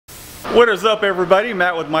What is up, everybody?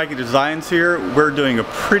 Matt with Mikey Designs here. We're doing a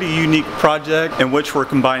pretty unique project in which we're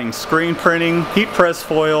combining screen printing, heat press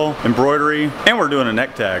foil, embroidery, and we're doing a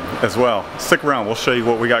neck tag as well. Stick around, we'll show you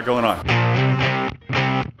what we got going on.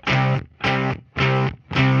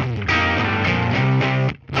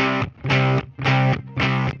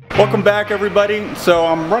 Welcome back, everybody. So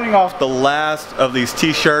I'm running off the last of these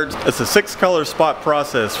t-shirts. It's a 6-color spot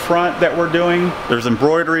process front that we're doing. There's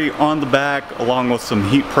embroidery on the back along with some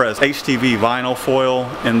heat press HTV vinyl foil,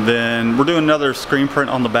 and then we're doing another screen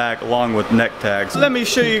print on the back along with neck tags. Let me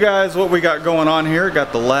show you guys what we got going on here.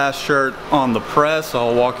 Got the last shirt on the press.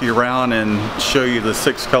 I'll walk you around and show you the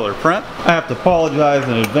 6-color print. I have to apologize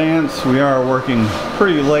in advance. We are working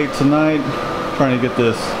pretty late tonight trying to get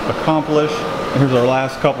this accomplished. Here's our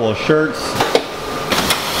last couple of shirts.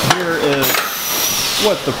 Here is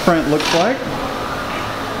what the print looks like.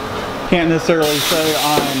 Can't necessarily say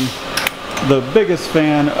I'm the biggest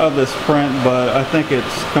fan of this print, but I think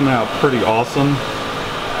it's coming out pretty awesome.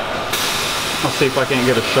 I'll see if I can't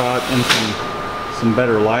get a shot in some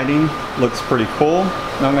better lighting. Looks pretty cool.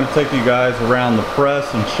 Now I'm going to take you guys around the press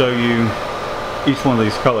and show you each one of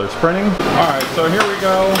these colors printing. Alright, so here we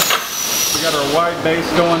go. We got our white base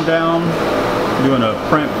going down, doing a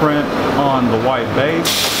print on the white base,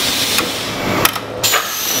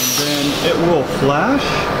 and then it will flash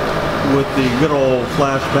with the good old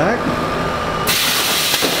flashback.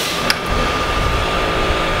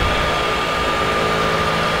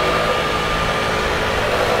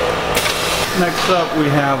 Next up we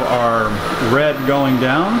have our red going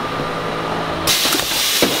down.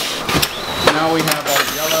 Now we have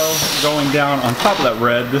our yellow going down on top of that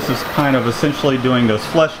red. This is kind of essentially doing those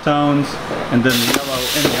flesh tones, and then the yellow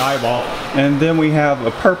in the eyeball. And then we have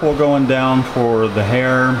a purple going down for the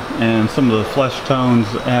hair and some of the flesh tones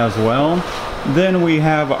as well. Then we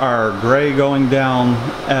have our gray going down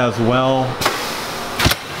as well.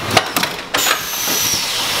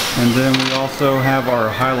 And then we also have our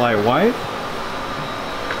highlight white.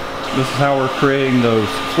 This is how we're creating those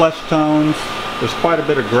flesh tones. There's quite a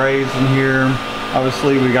bit of grays in here.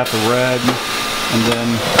 Obviously we got the red and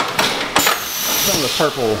then some of the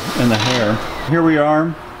purple in the hair. Here we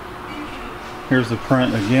are. Here's the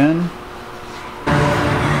print again.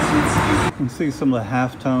 You can see some of the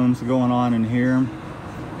half tones going on in here.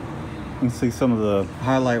 You can see some of the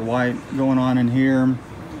highlight white going on in here.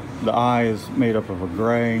 The eye is made up of a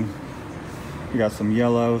gray. You got some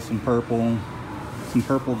yellow, some purple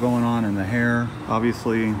going on in the hair.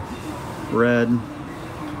 Obviously red.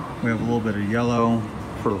 We have a little bit of yellow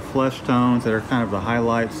for the flesh tones that are kind of the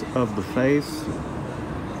highlights of the face.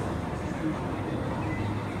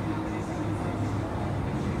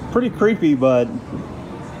 Pretty creepy, but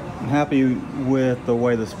I'm happy with the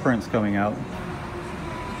way this print's coming out.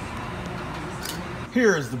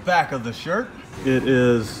 Here is the back of the shirt. It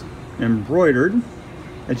is embroidered,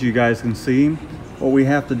 as you guys can see. What we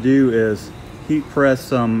have to do is heat press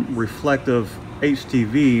some reflective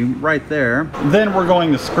HTV right there. Then we're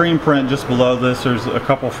going to screen print just below this. There's a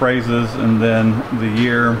couple phrases and then the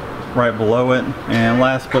year right below it. And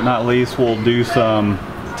last but not least, we'll do some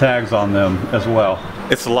tags on them as well.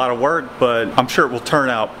 It's a lot of work, but I'm sure it will turn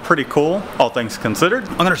out pretty cool, all things considered.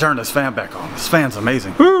 I'm gonna turn this fan back on. This fan's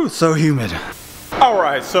amazing. Woo, so humid.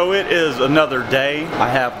 Alright, so it is another day. I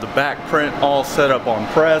have the back print all set up on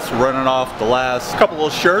press, running off the last couple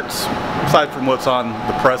of shirts, aside from what's on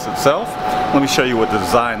the press itself. Let me show you what the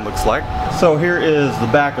design looks like. So here is the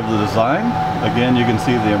back of the design. Again, you can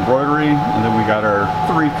see the embroidery, and then we got our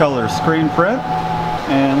 3-color screen print.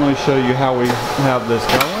 And let me show you how we have this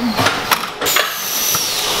going.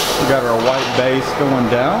 We got our white base going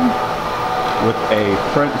down with a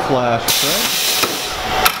print flash print.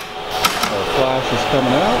 Flash is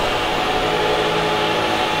coming out.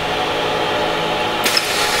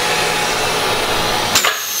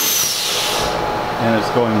 And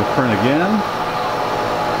it's going to print again.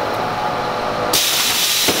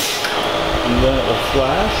 And then it will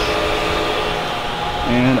flash.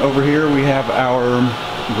 And over here we have our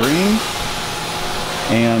green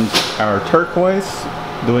and our turquoise,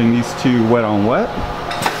 doing these two wet on wet.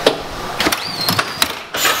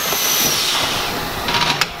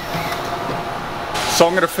 So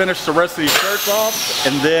I'm going to finish the rest of these shirts off,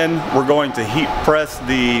 and then we're going to heat press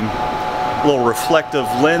the little reflective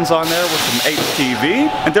lens on there with some HTV,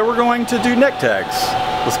 and then we're going to do neck tags.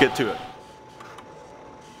 Let's get to it.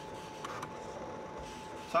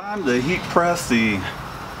 Time to heat press the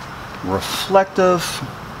reflective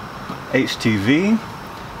HTV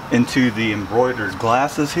into the embroidered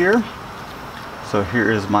glasses here. So here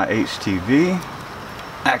is my HTV.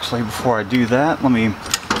 Actually, before I do that, let me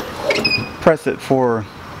press it for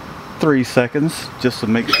 3 seconds just to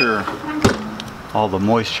make sure all the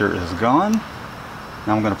moisture is gone.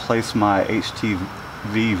 Now I'm going to place my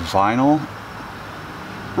HTV vinyl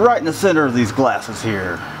right in the center of these glasses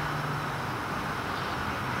here.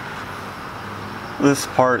 This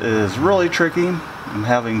part is really tricky. I'm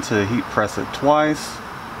having to heat press it twice.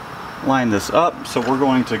 Line this up, so we're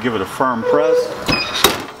going to give it a firm press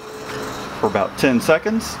for about 10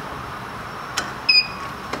 seconds.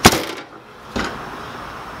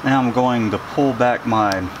 Now I'm going to pull back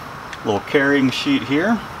my little carrying sheet here.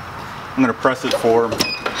 I'm going to press it for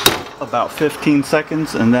about 15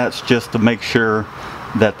 seconds, and that's just to make sure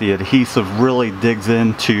that the adhesive really digs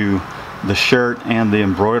into the shirt and the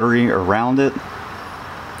embroidery around it.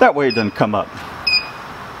 That way it doesn't come up.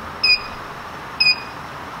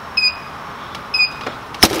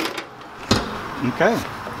 Okay,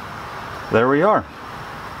 there we are.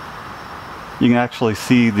 You can actually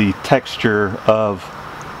see the texture of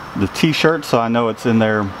the t-shirt, so I know it's in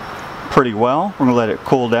there pretty well. We're gonna let it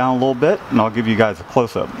cool down a little bit and I'll give you guys a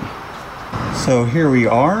close-up. So here we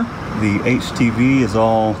are. The HTV is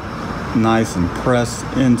all nice and pressed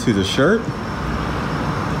into the shirt.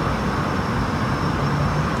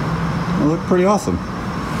 It looked pretty awesome.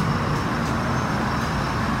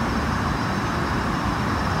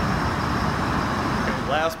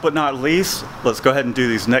 Last but not least, let's go ahead and do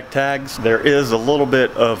these neck tags. There is a little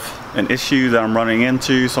bit of an issue that I'm running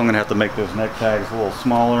into, so I'm gonna have to make those neck tags a little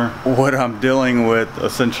smaller. What I'm dealing with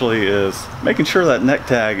essentially is making sure that neck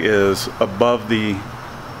tag is above the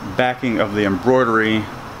backing of the embroidery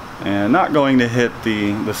and not going to hit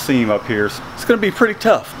the seam up here. It's gonna be pretty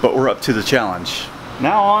tough, but we're up to the challenge.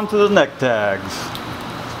 Now on to the neck tags.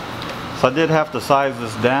 So I did have to size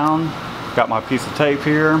this down. Got my piece of tape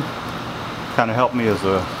here. Kind of help me as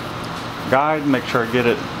a guide, make sure I get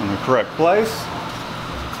it in the correct place.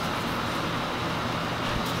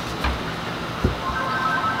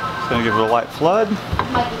 Just gonna give it a light flood.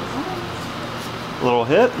 A little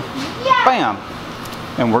hit. Bam!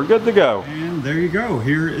 And we're good to go. And there you go.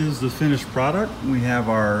 Here is the finished product. We have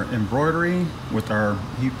our embroidery with our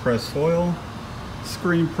heat press foil,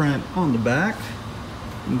 screen print on the back,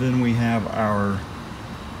 and then we have our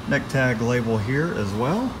neck tag label here as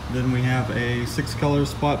well. Then we have a 6-color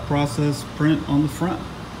spot process print on the front.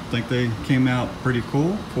 I think they came out pretty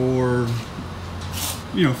cool for,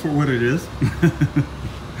 you know, for what it is.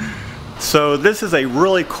 So this is a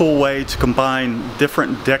really cool way to combine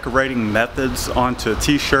different decorating methods onto a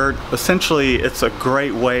t-shirt. Essentially, it's a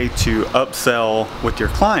great way to upsell with your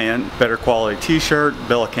client. Better quality t-shirt,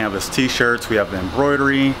 Bella Canvas t-shirts. We have the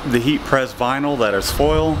embroidery, the heat press vinyl that is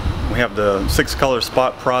foil. We have the 6-color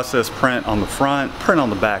spot process print on the front, print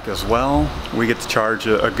on the back as well. We get to charge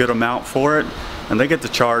a good amount for it, and they get to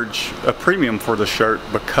charge a premium for the shirt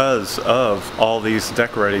because of all these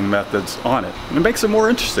decorating methods on it. And it makes it more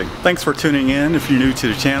interesting. Thanks for tuning in. If you're new to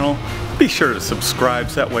the channel, be sure to subscribe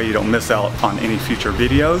so that way you don't miss out on any future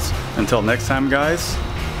videos. Until next time, guys,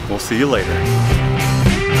 we'll see you later.